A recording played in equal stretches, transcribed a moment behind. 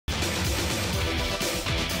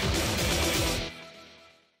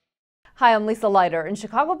Hi, I'm Lisa Leiter. In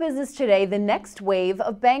Chicago Business Today, the next wave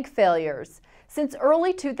of bank failures. Since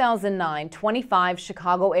early 2009, 25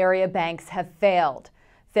 Chicago area banks have failed.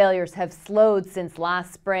 Failures have slowed since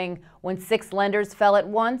last spring when 6 lenders fell at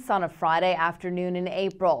once on a Friday afternoon in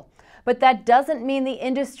April. But that doesn't mean the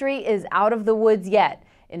industry is out of the woods yet.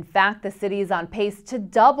 In fact, the city is on pace to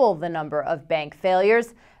double the number of bank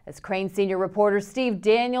failures. As Crain senior reporter Steve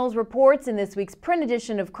Daniels reports in this week's print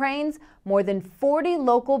edition of Crain's, more than 40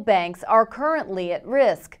 local banks are currently at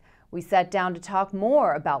risk. We sat down to talk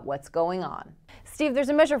more about what's going on. Steve, there's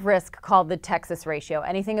a measure of risk called the Texas ratio.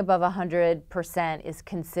 Anything above 100% is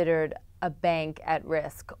considered a bank at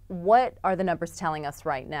risk. What are the numbers telling us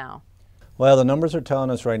right now? Well, the numbers are telling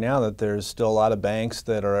us right now that there's still a lot of banks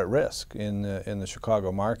that are at risk in the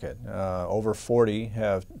Chicago market. Over 40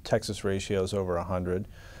 have Texas ratios over 100,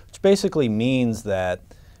 which basically means that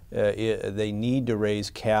they need to raise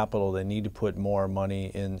capital, they need to put more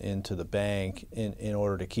money into the bank in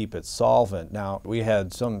order to keep it solvent. Now, we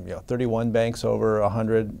had 31 banks over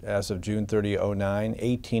 100 as of June 30, 2009.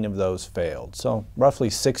 18 of those failed. So roughly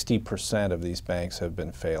 60% of these banks have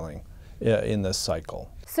been failing in this cycle.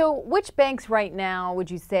 So which banks right now would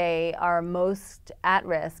you say are most at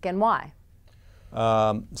risk and why?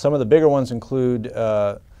 Some of the bigger ones include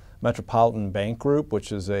Metropolitan Bank Group,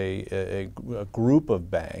 which is a group of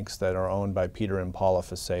banks that are owned by Peter and Paula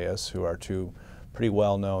Faceas, who are two pretty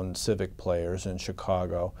well-known civic players in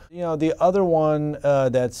Chicago. You know, the other one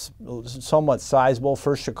that's somewhat sizable,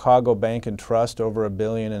 First Chicago Bank and Trust, over $1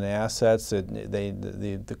 billion in assets.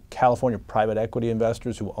 The California private equity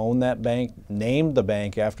investors who own that bank named the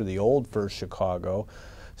bank after the old First Chicago.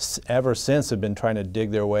 Ever since have been trying to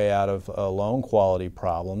dig their way out of loan quality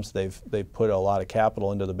problems. They've put a lot of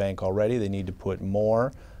capital into the bank already. They need to put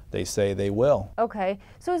more. They say they will. Okay,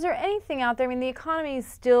 so is there anything out there? I mean, the economy is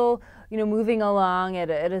still, moving along at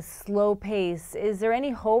a slow pace. Is there any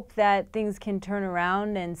hope that things can turn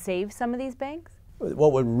around and save some of these banks?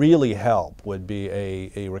 What would really help would be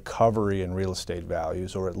a recovery in real estate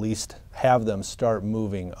values, or at least have them start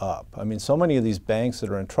moving up. I mean, so many of these banks that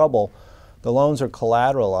are in trouble, the loans are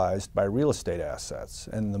collateralized by real estate assets,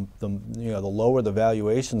 and the lower the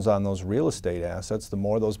valuations on those real estate assets, the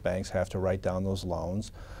more those banks have to write down those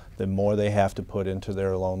loans, the more they have to put into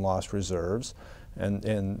their loan loss reserves,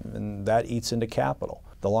 and that eats into capital.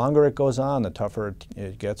 The longer it goes on, the tougher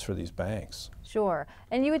it gets for these banks. Sure.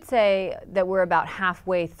 And you would say that we're about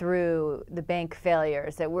halfway through the bank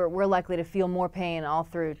failures, that we're likely to feel more pain all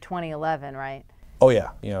through 2011, right? Oh yeah,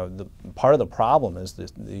 part of the problem is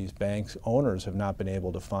that these banks owners have not been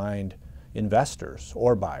able to find investors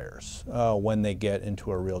or buyers when they get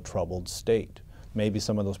into a real troubled state. Maybe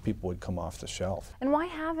some of those people would come off the shelf. And why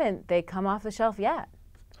haven't they come off the shelf yet?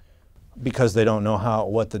 Because they don't know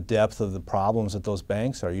what the depth of the problems at those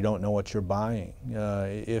banks are. You don't know what you're buying.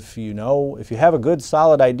 If you have a good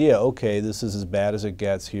solid idea, okay, this is as bad as it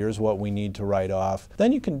gets, here's what we need to write off,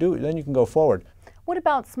 then you can do it, then you can go forward. What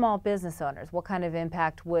about small business owners? What kind of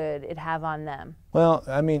impact would it have on them? Well,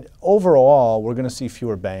 I mean, overall, we're going to see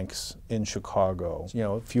fewer banks in Chicago.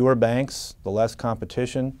 Fewer banks, the less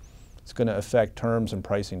competition, it's going to affect terms and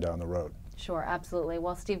pricing down the road. Sure, absolutely.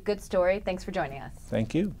 Well, Steve, good story. Thanks for joining us.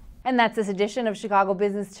 Thank you. And that's this edition of Chicago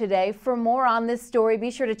Business Today. For more on this story,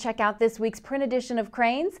 be sure to check out this week's print edition of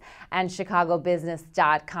Crain's and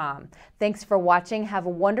chicagobusiness.com. Thanks for watching. Have a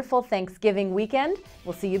wonderful Thanksgiving weekend.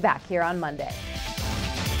 We'll see you back here on Monday.